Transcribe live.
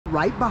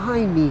right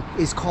behind me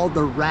is called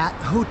the Rat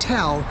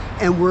Hotel,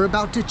 and we're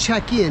about to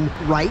check in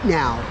right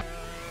now.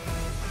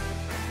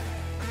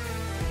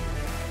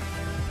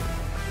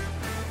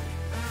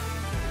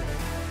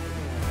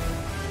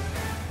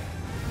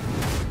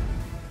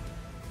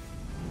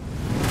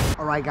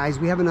 All right, guys,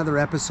 we have another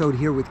episode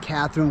here with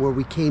Catherine where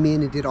we came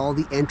in and did all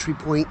the entry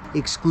point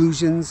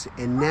exclusions,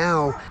 and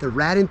now the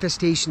rat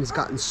infestation has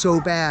gotten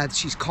so bad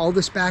she's called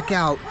us back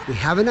out. We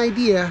have an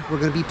idea. We're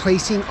going to be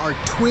placing our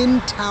twin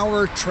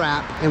tower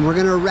trap, and we're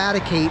going to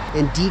eradicate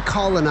and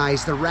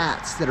decolonize the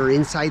rats that are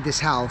inside this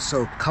house.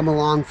 So come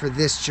along for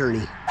this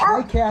journey.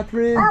 Hi,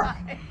 Catherine.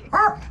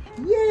 Hi.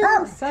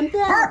 Yes, I'm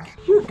back.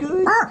 You're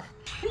good.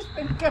 She's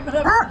been coming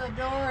up to the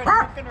door and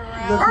looking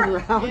around.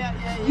 Looking around?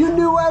 Yeah. You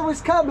knew I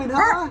was coming,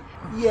 huh?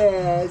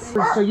 Yes.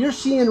 So you're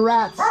seeing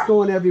rats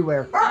going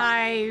everywhere?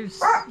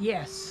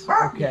 Yes.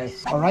 Okay.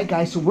 Yes. All right,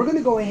 guys. So we're going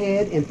to go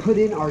ahead and put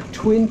in our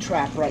twin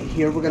trap right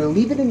here. We're going to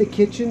leave it in the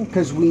kitchen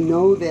because we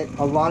know that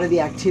a lot of the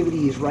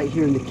activity is right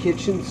here in the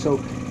kitchen. So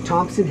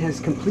Thompson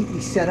has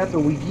completely set up,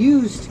 and we've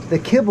used the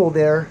kibble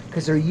there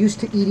because they're used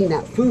to eating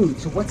that food.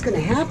 So what's going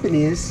to happen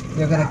is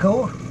they're going to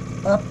go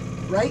up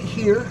right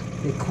here.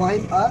 They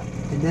climb up,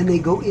 and then they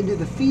go into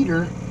the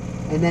feeder,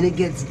 and then it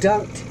gets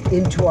dunked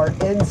into our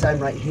enzyme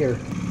right here.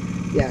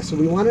 Yeah, so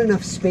we want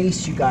enough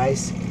space, you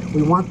guys.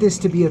 We want this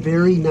to be a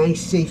very nice,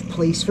 safe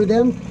place for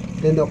them.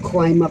 Then they'll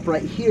climb up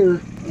right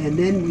here, and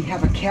then we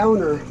have a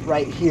counter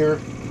right here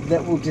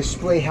that will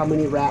display how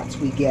many rats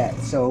we get.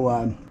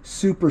 So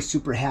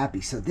super happy.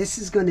 So this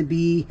is going to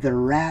be the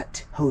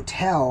Rat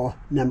Hotel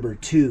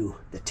 #2,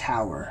 the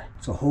tower.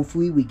 So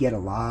hopefully we get a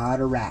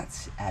lot of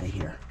rats out of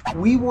here.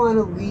 We want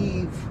to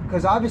leave,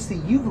 because obviously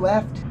you've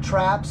left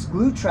traps,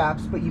 glue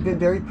traps, but you've been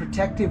very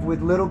protective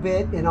with Little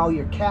Bit and all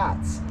your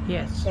cats.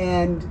 Yes.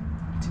 And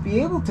to be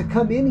able to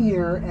come in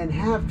here and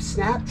have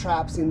snap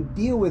traps and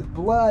deal with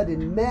blood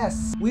and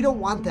mess, we don't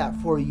want that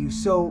for you.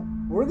 So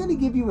we're going to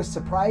give you a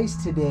surprise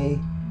today.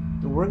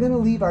 We're going to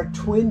leave our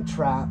twin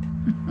trap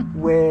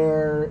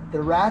where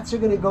the rats are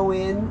going to go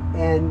in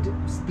and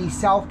be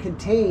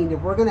self-contained,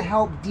 and we're going to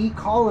help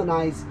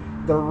decolonize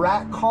the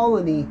rat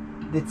colony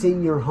that's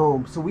in your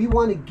home. So we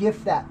want to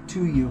gift that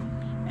to you.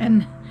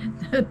 And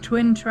the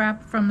twin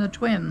trap from the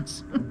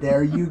twins.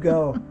 There you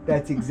go.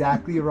 That's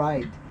exactly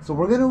right. So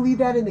we're going to leave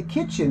that in the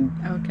kitchen.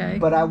 Okay.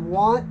 But I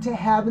want to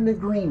have an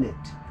agreement,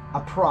 a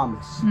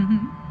promise.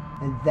 Mm-hmm.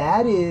 And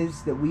that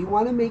is that we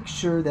want to make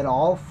sure that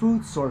all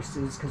food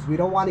sources, because we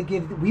don't want to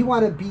we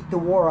want to beat the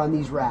war on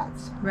these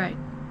rats. Right.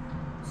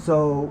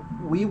 So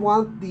we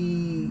want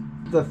the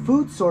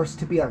food source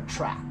to be our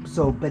trap.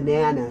 So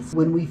bananas.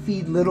 When we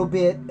feed Little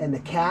Bit and the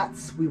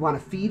cats, we want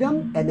to feed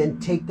them and then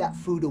take that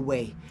food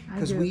away,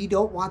 because we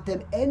don't want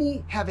them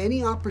have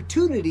any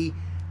opportunity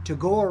to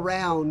go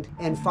around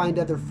and find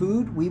other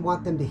food. We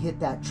want them to hit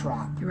that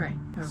trap. Right.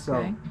 Okay.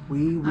 So we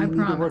need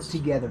to work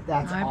together.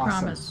 That's awesome. I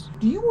promise.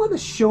 Do you want to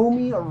show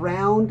me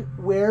around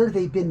where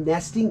they've been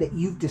nesting that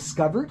you've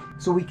discovered,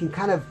 so we can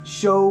kind of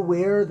show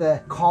where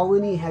the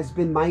colony has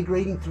been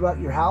migrating throughout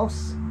your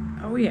house?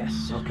 Oh,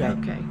 yes.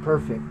 Okay.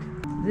 Perfect.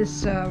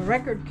 This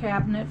record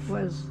cabinet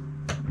was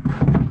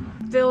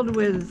filled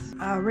with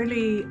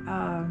really,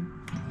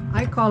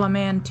 I call them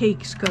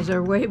antiques because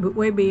they're way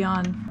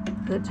beyond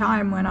the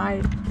time when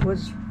I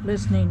was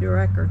listening to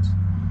records.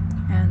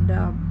 And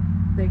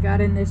they got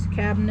in this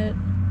cabinet,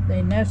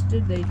 they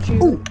nested, they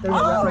chewed. Oh, there's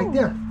a rat right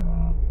there.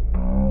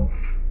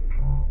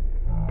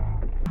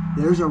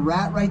 There's a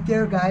rat right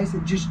there, guys.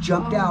 It just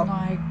jumped out. Oh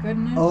my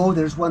goodness. Oh,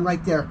 there's one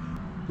right there.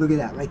 Look at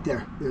that right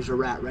there. There's a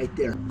rat right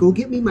there. Go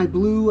get me my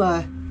blue,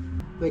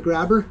 my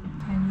grabber.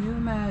 Can you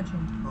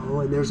imagine?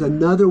 Oh, and there's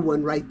another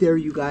one right there,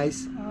 you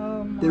guys.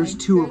 Oh my There's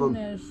two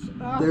goodness. of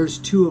them. Oh. There's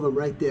two of them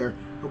right there.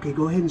 Okay,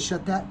 go ahead and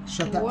shut that.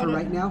 Shut that for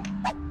right now.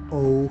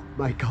 Oh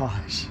my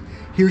gosh.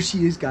 Here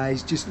she is,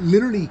 guys, just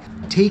literally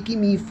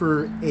taking me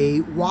for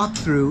a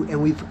walkthrough,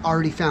 and we've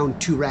already found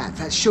 2 rats.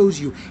 That shows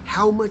you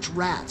how much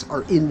rats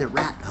are in the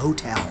Rat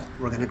Hotel.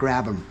 We're gonna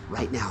grab them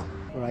right now.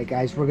 All right,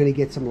 guys, we're gonna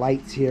get some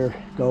lights here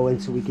going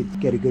so we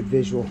could get a good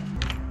visual.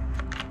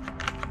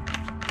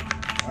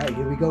 All right,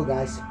 here we go,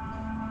 guys.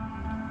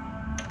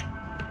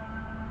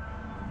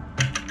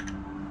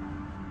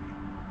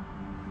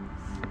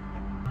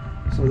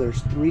 So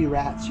there's 3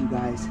 rats, you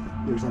guys.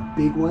 There's a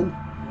big one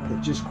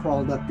that just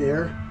crawled up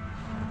there.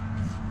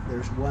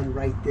 There's one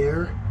right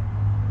there,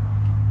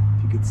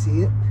 if you could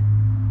see it.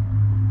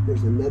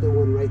 There's another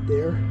one right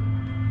there.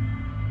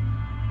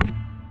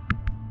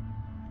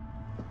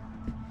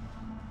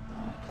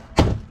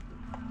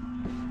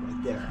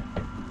 Right there.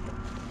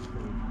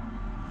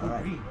 All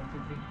right,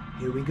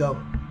 here we go.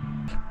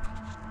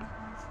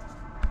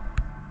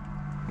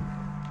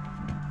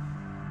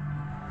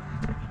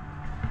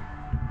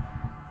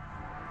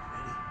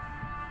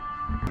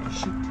 Ready?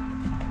 Shoot.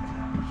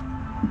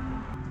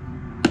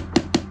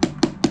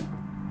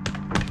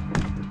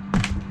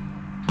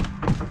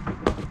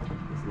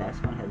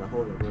 Last one has a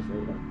hole that goes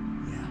right up.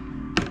 Yeah.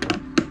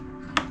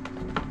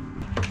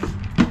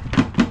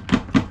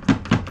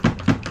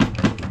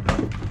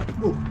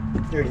 Oh,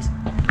 there it is.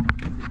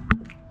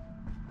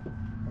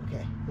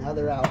 Now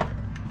they're out.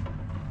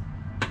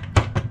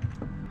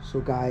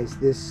 So guys,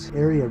 this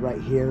area right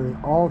here,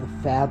 all the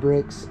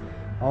fabrics,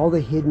 all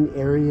the hidden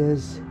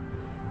areas,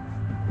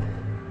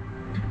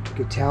 you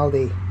could tell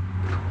they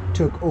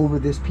took over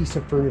this piece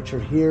of furniture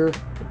here.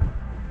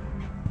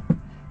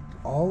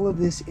 All of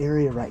this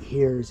area right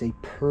here is a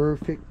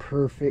perfect,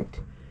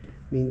 I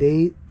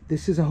mean,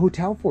 this is a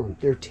hotel for them.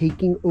 They're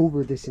taking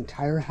over this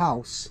entire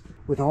house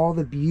with all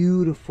the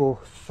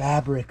beautiful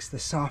fabrics, the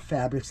soft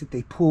fabrics that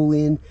they pull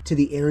in to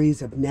the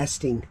areas of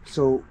nesting.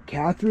 So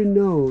Catherine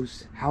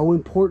knows how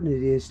important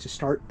it is to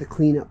start the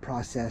cleanup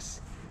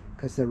process,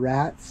 because the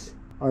rats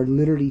are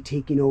literally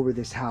taking over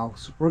this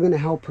house. We're gonna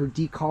help her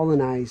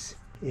decolonize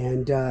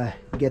and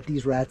get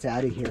these rats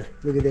out of here.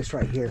 Look at this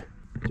right here.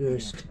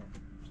 Just,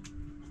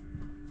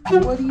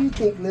 what do you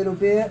think, little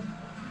bit?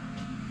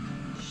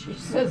 She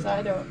says,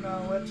 I don't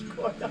know what's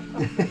going on.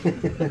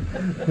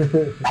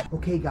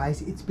 Okay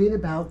guys, it's been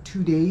about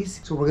 2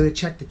 days, so we're gonna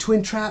check the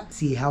twin trap,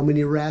 see how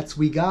many rats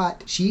we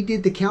got. She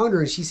did the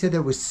counter and she said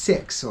there was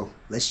 6, so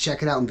let's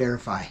check it out and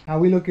verify. How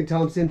we looking,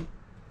 Thompson?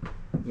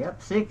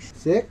 Yep, 6.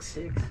 6?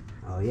 6.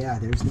 Oh yeah,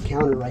 there's the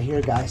counter right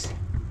here, guys.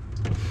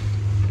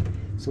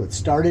 So it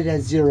started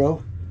at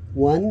 0,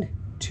 1,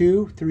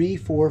 2, 3,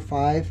 4,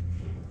 5,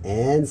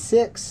 and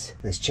 6.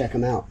 Let's check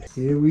them out.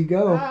 Here we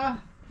go. Ah,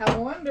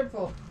 how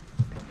wonderful.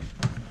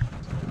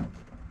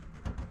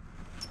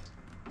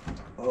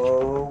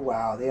 Oh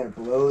wow, they are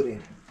bloated.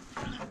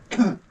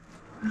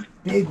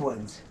 Big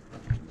ones.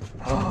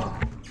 Oh,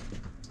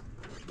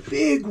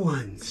 big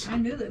ones. I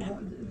knew that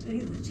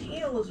the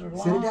tails are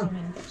Sit it down. long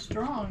and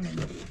strong.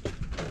 And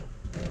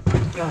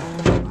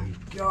Oh my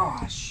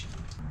gosh.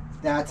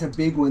 That's a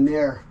big one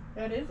there.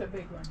 that is a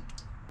big one.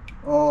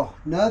 Oh,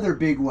 another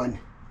big one.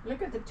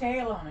 Look at the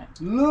tail on it.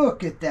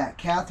 Look at that,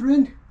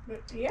 Catherine.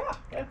 But yeah,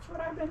 that's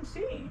what I've been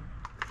seeing.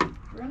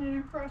 Running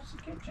across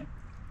the kitchen.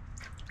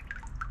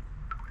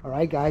 All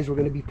right, guys, we're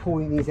going to be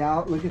pulling these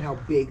out. Look at how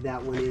big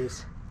that one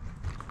is.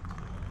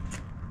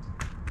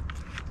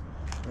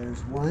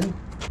 There's 1.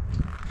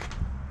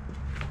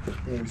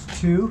 There's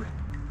 2.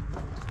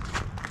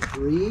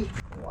 3.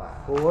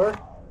 Wow. 4.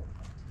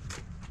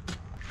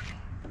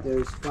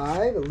 There's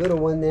 5. A little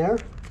one there.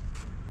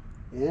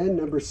 And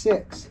number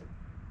 6.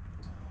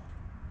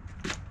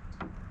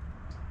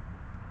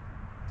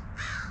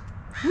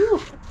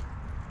 Whew.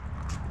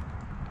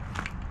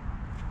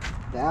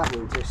 That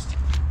one just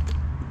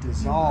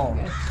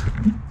dissolved.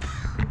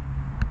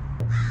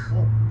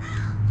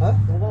 Huh?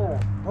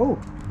 Oh.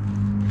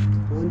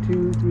 1,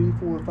 2, 3,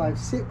 4, 5,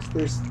 6.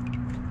 There's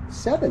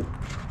 7.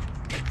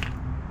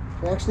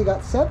 We actually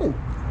got 7.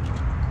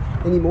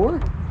 Any more?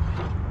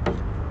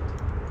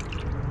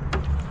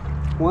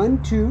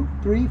 1, 2,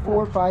 3,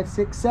 4, 5,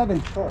 6,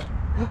 7. Sure.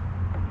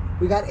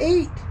 We got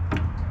 8.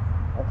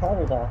 I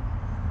counted off.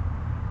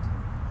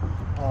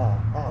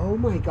 Oh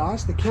my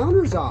gosh, the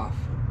counter's off.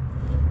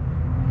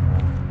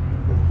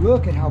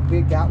 Look at how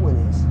big that one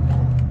is.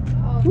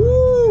 Oh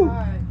Woo!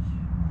 my gosh.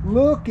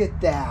 Look at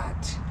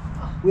that.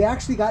 We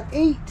actually got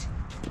 8.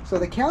 So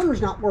the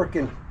counter's not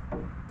working.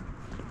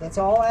 That's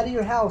all out of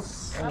your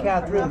house, I'm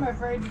Catherine.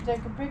 afraid to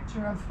take a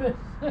picture of it.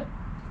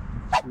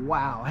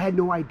 Wow, I had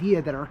no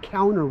idea that our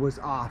counter was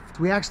off.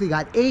 We actually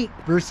got 8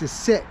 versus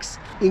 6.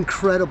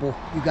 Incredible,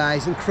 you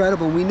guys,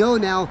 incredible. We know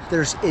now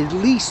there's at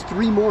least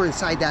 3 more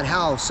inside that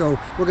house. So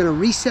we're gonna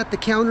reset the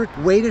counter,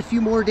 wait a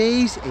few more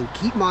days, and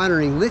keep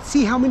monitoring. Let's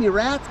see how many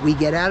rats we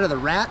get out of the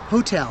rat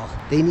hotel.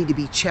 They need to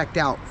be checked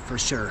out for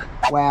sure.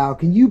 Wow,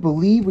 can you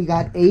believe we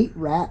got 8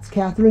 rats,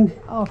 Catherine?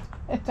 Oh,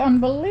 it's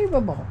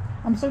unbelievable.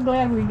 I'm so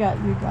glad we got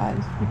you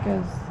guys,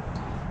 because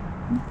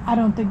I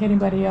don't think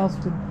anybody else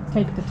would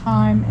take the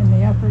time and the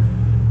effort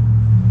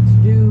to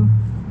do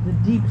the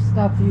deep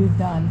stuff you've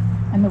done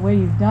and the way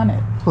you've done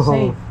it.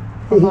 Safe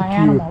for my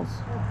animals.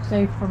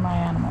 Safe for my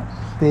animals.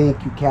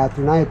 Thank you,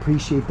 Catherine. I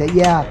appreciate that.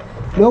 Yeah,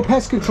 No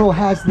Pest Control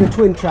has the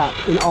twin trap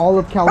in all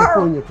of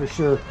California for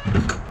sure.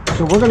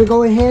 So we're going to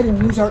go ahead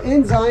and use our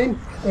enzyme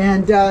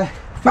and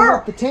fill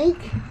up the tank,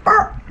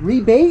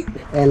 rebait,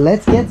 and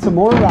let's get some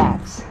more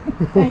rats.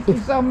 Thank you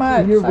so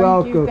much. You're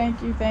welcome.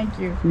 Thank you, thank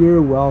you.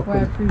 You're Well, I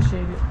welcome.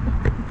 appreciate it.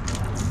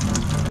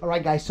 All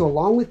right, guys, so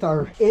along with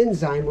our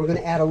enzyme, we're going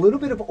to add a little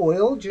bit of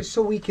oil just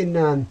so we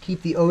can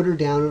keep the odor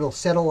down. It'll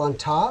settle on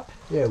top.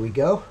 There we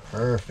go.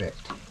 Perfect.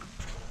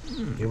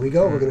 Here we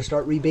go. We're going to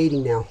start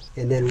rebaiting now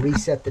and then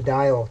reset the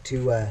dial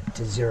to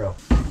 0.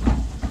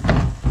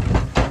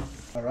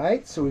 All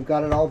right, so we've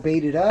got it all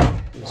baited up.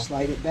 And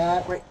slide it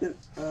back right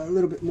a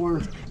little bit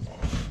more.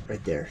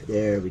 Right there.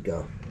 There we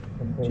go.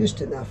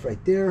 Just enough right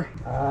there.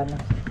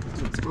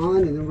 It's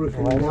on, and then we're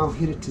going to now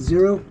hit it to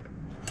 0.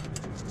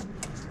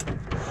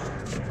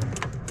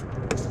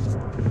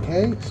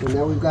 Okay, so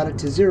now we've got it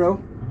to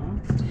 0.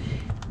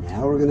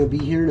 Now we're going to be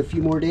here in a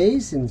few more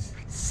days and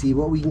see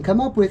what we can come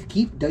up with.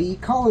 Keep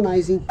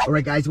decolonizing. All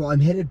right, guys, well, I'm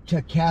headed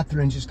to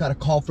Catherine. Just got a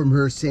call from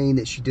her saying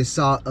that she just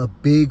saw a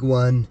big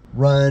one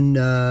run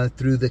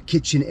through the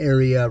kitchen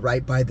area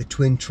right by the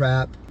twin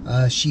trap.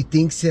 She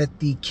thinks that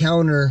the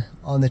counter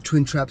on the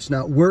twin trap's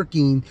not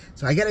working.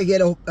 So I gotta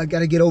get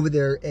over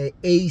there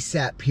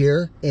ASAP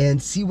here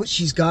and see what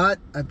she's got.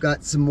 I've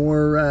got some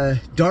more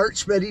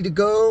darts ready to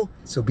go.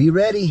 So be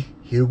ready.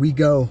 Here we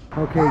go.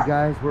 Okay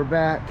guys, we're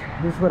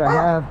back. This is what I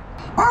have.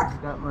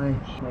 I've got my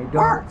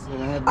darts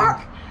and I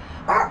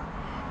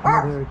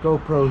have another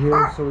GoPro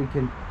here so we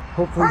can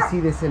hopefully see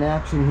this in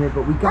action here,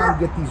 but we gotta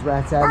get these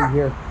rats out of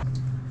here.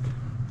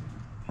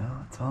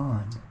 Well, it's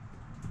on.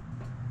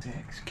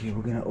 6. Okay,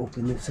 we're gonna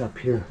open this up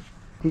here.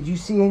 Did you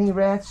see any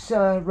rats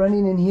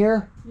running in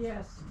here?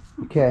 Yes.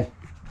 Okay.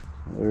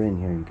 They're in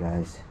here, you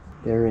guys.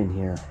 They're in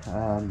here.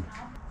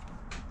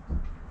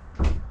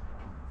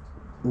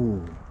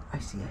 Ooh, I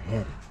see a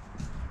head.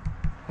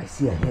 I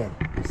see a head.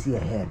 I see a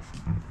head.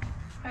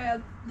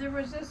 There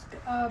was this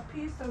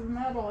piece of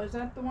metal. Is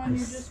that the one you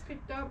just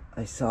picked up?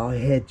 I saw a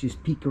head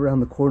just peek around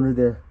the corner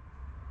there.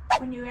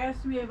 When you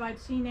asked me if I'd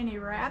seen any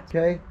rats,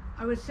 Okay.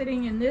 I was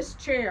sitting in this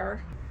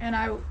chair and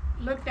I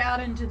looked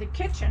out into the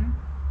kitchen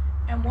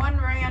and one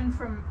ran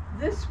from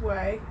this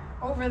way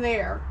over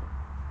there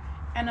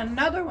and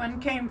another one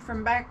came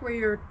from back where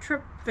your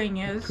trip thing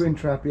is. Twin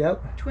trap,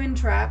 yep. Twin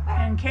trap,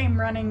 and came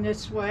running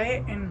this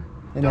way and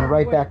then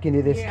right back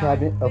into this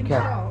cabinet. I think Okay.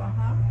 so,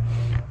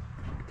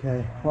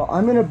 Okay. Well,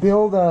 I'm gonna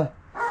build a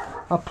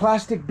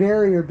plastic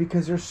barrier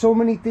because there's so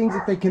many things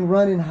that they can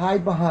run and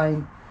hide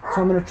behind.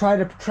 So I'm gonna try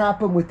to trap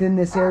them within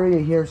this area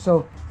here.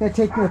 So it's gonna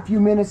take me a few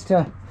minutes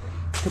to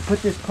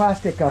put this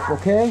plastic up.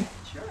 Okay.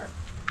 Sure.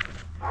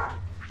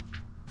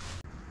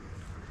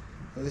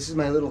 Well, this is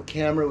my little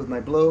camera with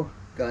my blow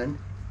gun.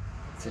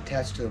 It's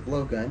attached to the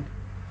blow gun.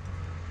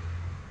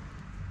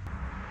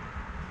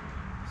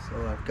 So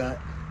I've got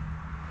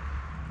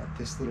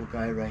this little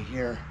guy right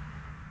here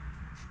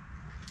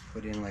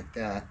put in like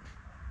that.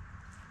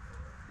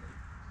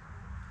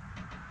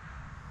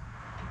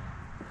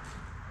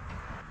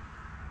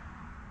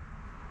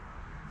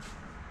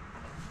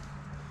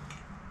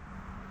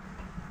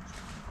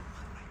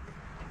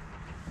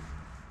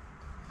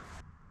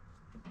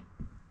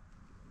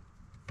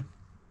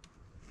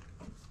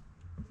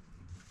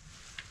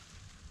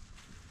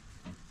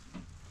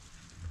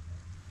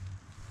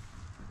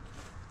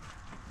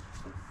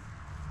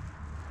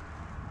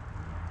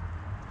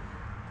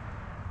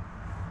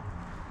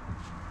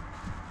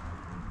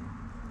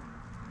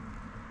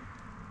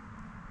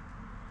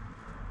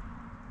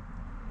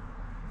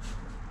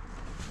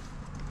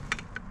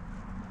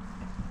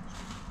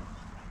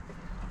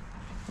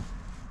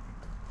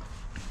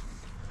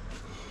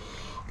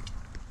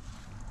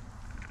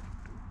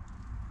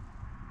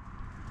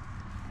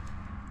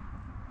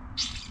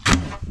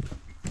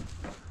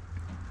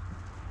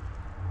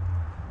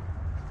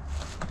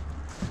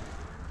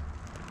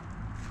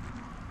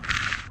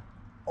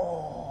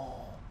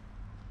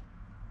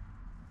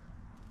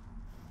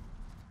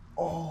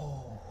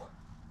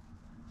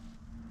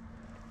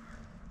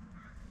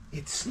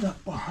 It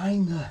snuck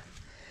behind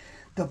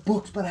the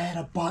books, but I had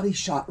a body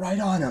shot right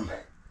on him.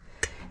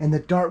 And the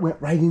dart went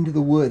right into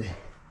the wood.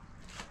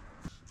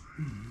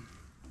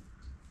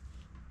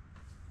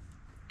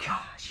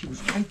 Gosh, he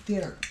was right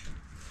there.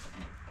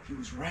 He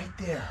was right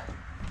there.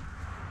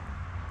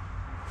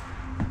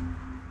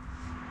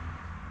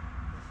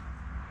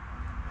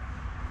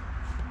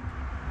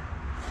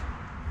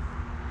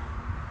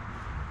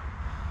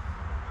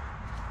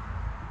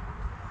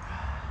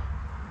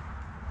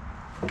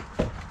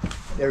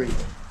 There he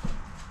is.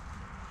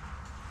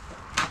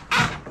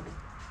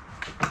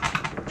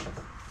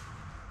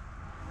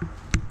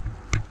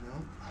 No.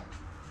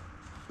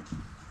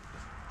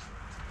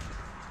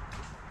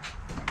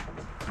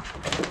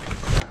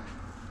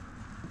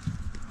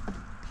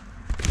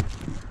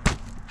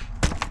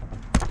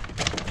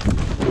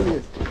 There he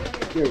is.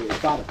 There he is.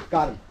 Got him.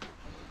 Got him.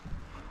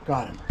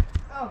 Got him.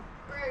 Oh,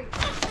 great.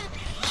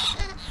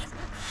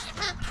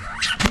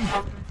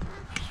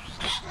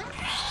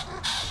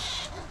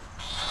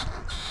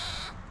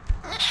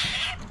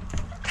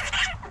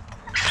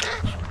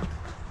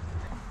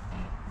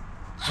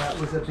 That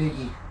was a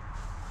biggie.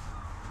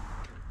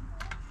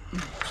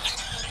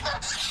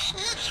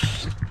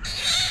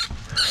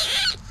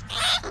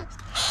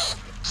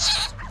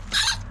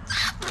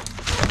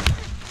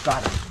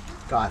 Got him.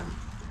 Got him.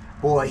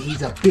 Boy,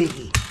 he's a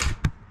biggie.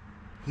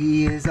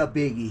 He is a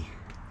biggie.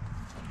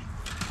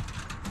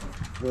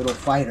 Little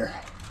fighter.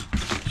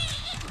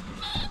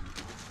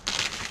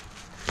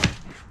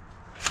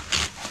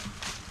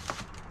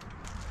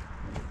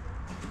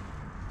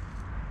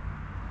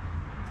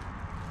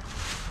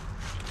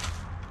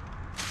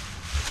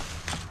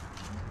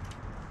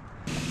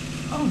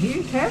 Oh,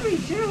 he's heavy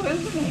too,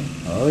 isn't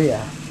he? Oh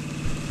yeah.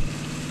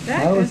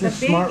 That was a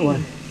smart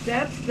one.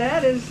 That's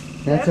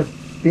a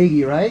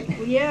biggie, right?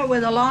 Yeah,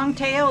 with a long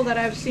tail that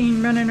I've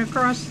seen running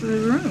across the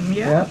room.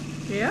 Yeah.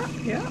 Yep.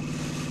 Yeah.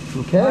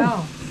 Okay.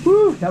 Wow.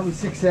 Woo, that was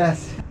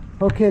success.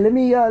 Okay,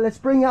 let's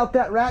bring out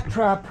that rat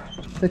trap,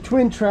 the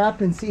twin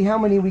trap, and see how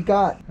many we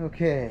got.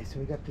 Okay, so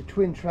we got the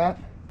twin trap.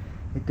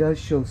 It does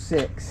show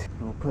 6.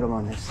 We'll put them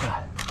on this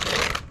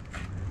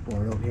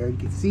board over here. You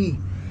can see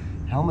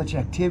how much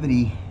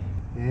activity,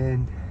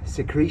 and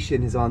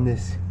secretion is on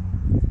this.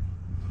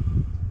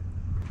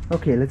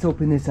 Okay, let's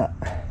open this up.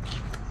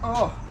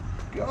 Oh,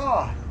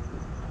 God.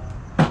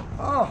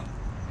 Oh,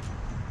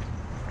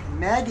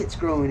 maggots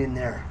growing in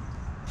there.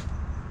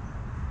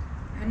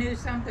 I knew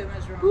something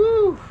was wrong.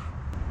 Woo.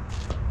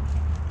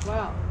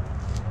 Wow.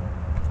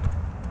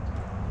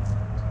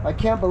 I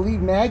can't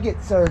believe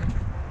maggots are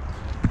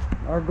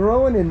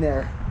growing in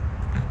there.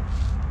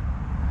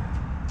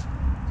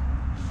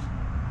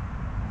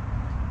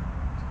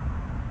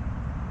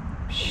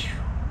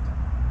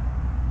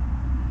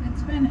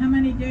 It's been how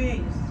many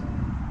days?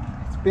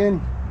 It's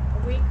been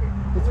A week?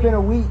 It's been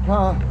a week, huh?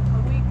 A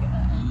week,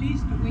 at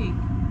least a week.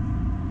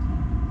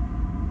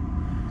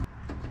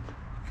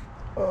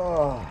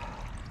 Oh.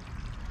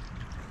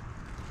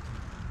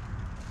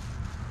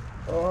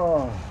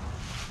 Oh.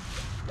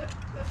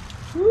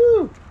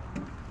 Woo.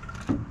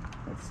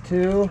 That's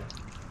 2.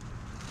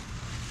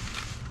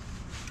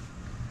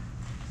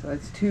 So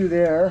that's 2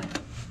 there.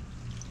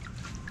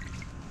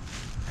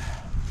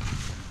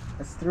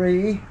 That's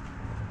 3.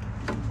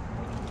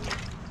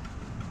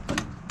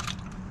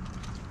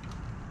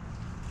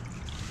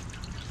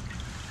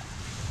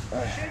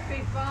 It should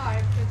be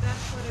 5, because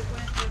that's what it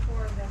went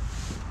before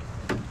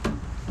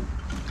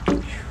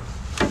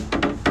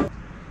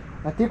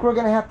the... I think we're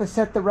gonna have to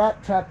set the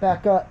rat trap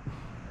back up.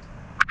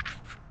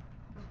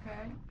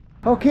 Okay.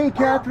 Okay,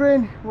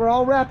 Catherine, we're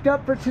all wrapped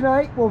up for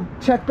tonight. We'll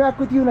check back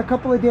with you in a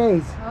couple of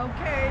days.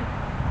 Okay.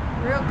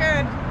 Real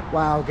good.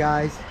 Wow,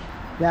 guys,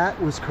 that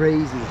was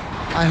crazy.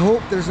 I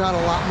hope there's not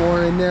a lot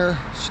more in there.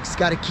 She's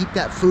got to keep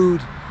that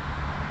food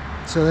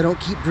so they don't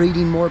keep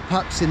breeding more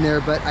pups in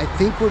there, but I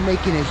think we're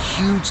making a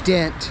huge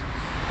dent.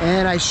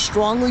 And I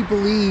strongly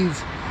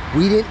believe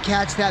we didn't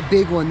catch that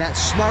big one, that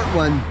smart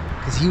one,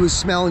 because he was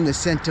smelling the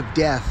scent of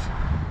death.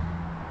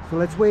 So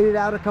let's wait it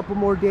out a couple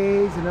more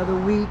days, another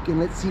week, and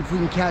let's see if we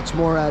can catch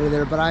more out of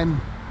there. But I'm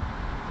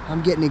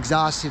getting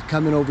exhausted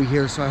coming over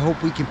here, so I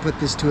hope we can put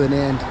this to an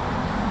end.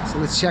 So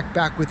let's check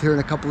back with her in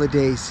a couple of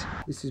days.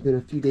 This has been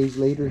a few days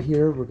later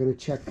here. We're gonna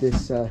check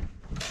this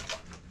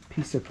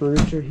piece of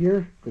furniture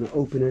here. Gonna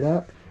open it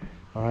up.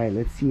 All right,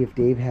 let's see if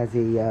Dave has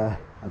a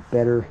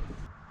better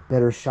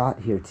shot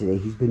here today.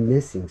 He's been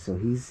missing, so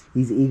he's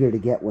eager to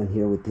get one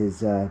here with his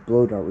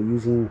blow dart. We're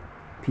using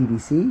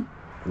PVC. I'm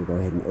gonna go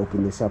ahead and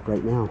open this up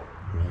right now. All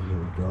right, here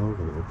we go. I'm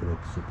gonna open up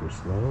super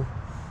slow.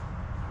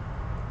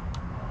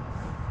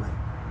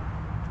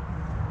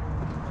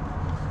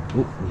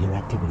 Oh, we hear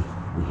activity.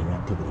 We hear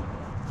activity.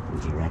 We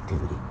hear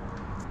activity.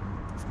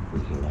 We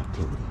hear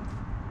activity.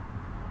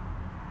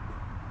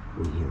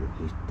 We hear him.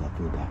 He's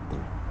definitely back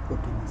there.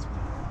 Looking this way.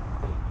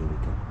 Okay, here we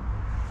go.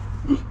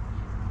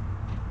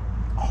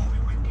 Oh,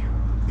 it went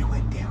down. It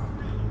went down.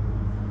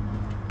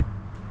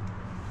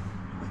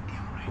 It went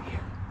down right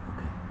here.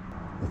 Okay.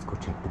 Let's go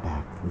check the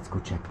back. Let's go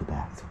check the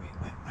back. So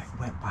it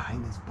went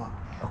behind this book.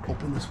 Okay.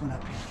 Open this one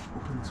up here.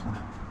 Open this one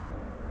up.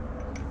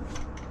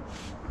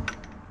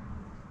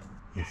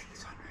 Yes,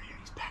 he's under here.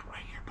 He's back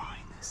right here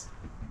behind this.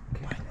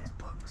 Okay. Behind these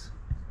books.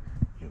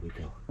 Here we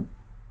go.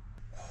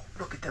 Oh,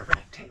 look at the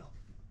rat tail.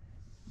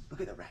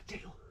 Look at the rat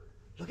tail.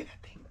 Look at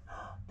that thing.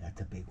 Oh, that's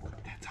a big one.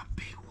 That's a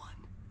big one.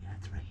 Yeah,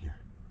 it's right here.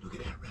 Look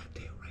at that rat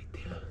tail right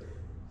there.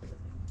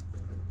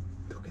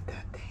 Look at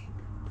that thing.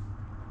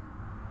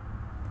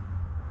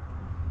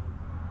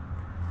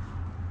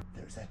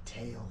 There's that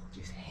tail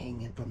just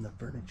hanging from the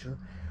furniture.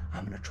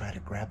 I'm gonna try to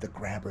grab the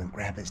grabber and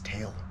grab his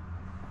tail.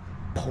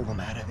 Pull him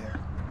out of there.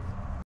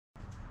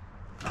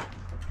 Oh,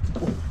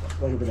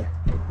 right over there.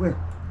 Where?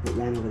 It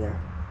ran over there.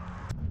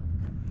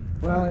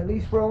 Well, at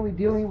least we're only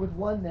dealing with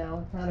one now.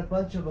 It's not a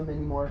bunch of them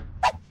anymore.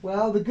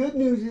 Well, the good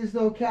news is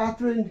though,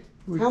 Catherine,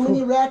 how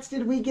many rats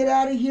did we get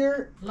out of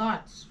here?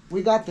 Lots.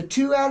 We got the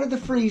 2 out of the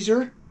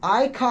freezer.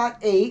 I caught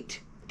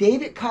 8.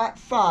 David caught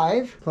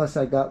 5. Plus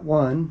I got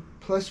 1.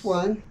 Plus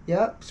 1.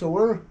 Yep. So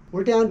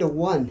we're down to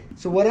 1.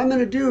 So what I'm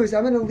gonna do is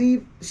I'm gonna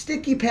leave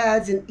sticky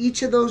pads in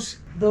each of those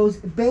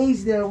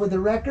bays there with the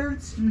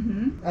records.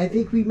 Mm-hmm. I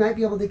think we might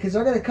be able to, because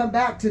they're going to come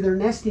back to their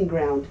nesting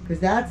ground, because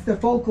that's the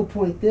focal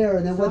point there,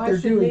 and then So what they're I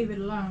should doing. leave it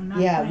alone, not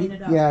clean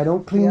it up. Yeah,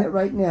 don't clean it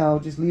right now.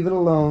 Just leave it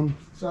alone.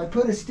 So I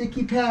put a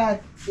sticky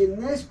pad in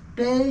this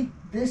bay,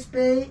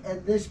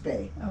 and this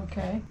bay.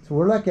 Okay. So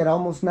we're like at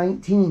almost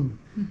 19.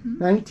 Mm-hmm.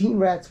 19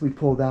 rats we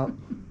pulled out.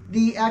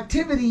 The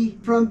activity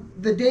from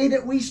the day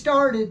that we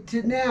started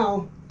to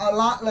now, a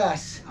lot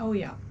less. Oh,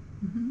 yeah.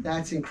 Mm-hmm.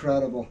 That's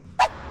incredible.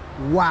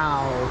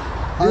 Wow.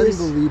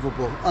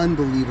 Unbelievable.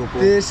 Unbelievable.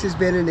 This has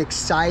been an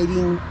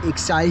exciting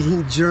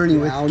journey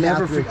with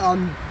Catherine.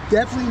 I'm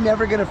definitely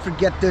never going to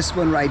forget this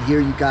one right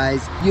here, you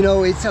guys. You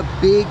know, it's a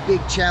big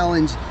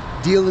challenge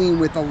dealing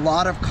with a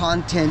lot of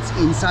contents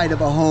inside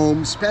of a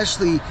home,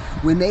 especially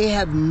when they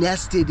have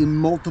nested in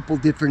multiple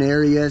different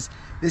areas.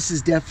 this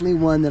is definitely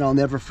one that I'll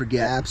never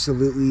forget.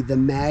 Absolutely. The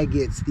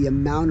maggots, the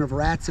amount of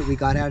rats that we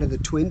got out of the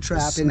twin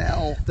trap, The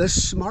smell. and the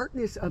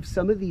smartness of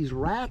some of these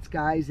rats,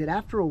 guys, that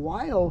after a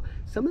while,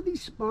 some of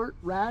these smart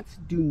rats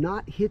do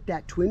not hit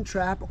that twin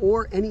trap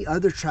or any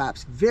other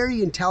traps.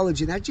 Very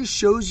intelligent. That just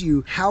shows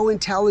you how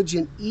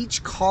intelligent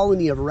each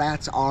colony of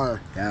rats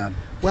are. Yeah.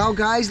 Well,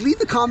 guys, leave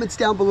the comments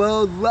down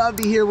below. Love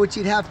to hear what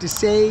you'd have to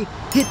say.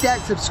 Hit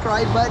that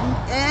subscribe button,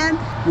 and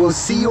we'll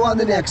see you on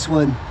the next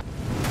one.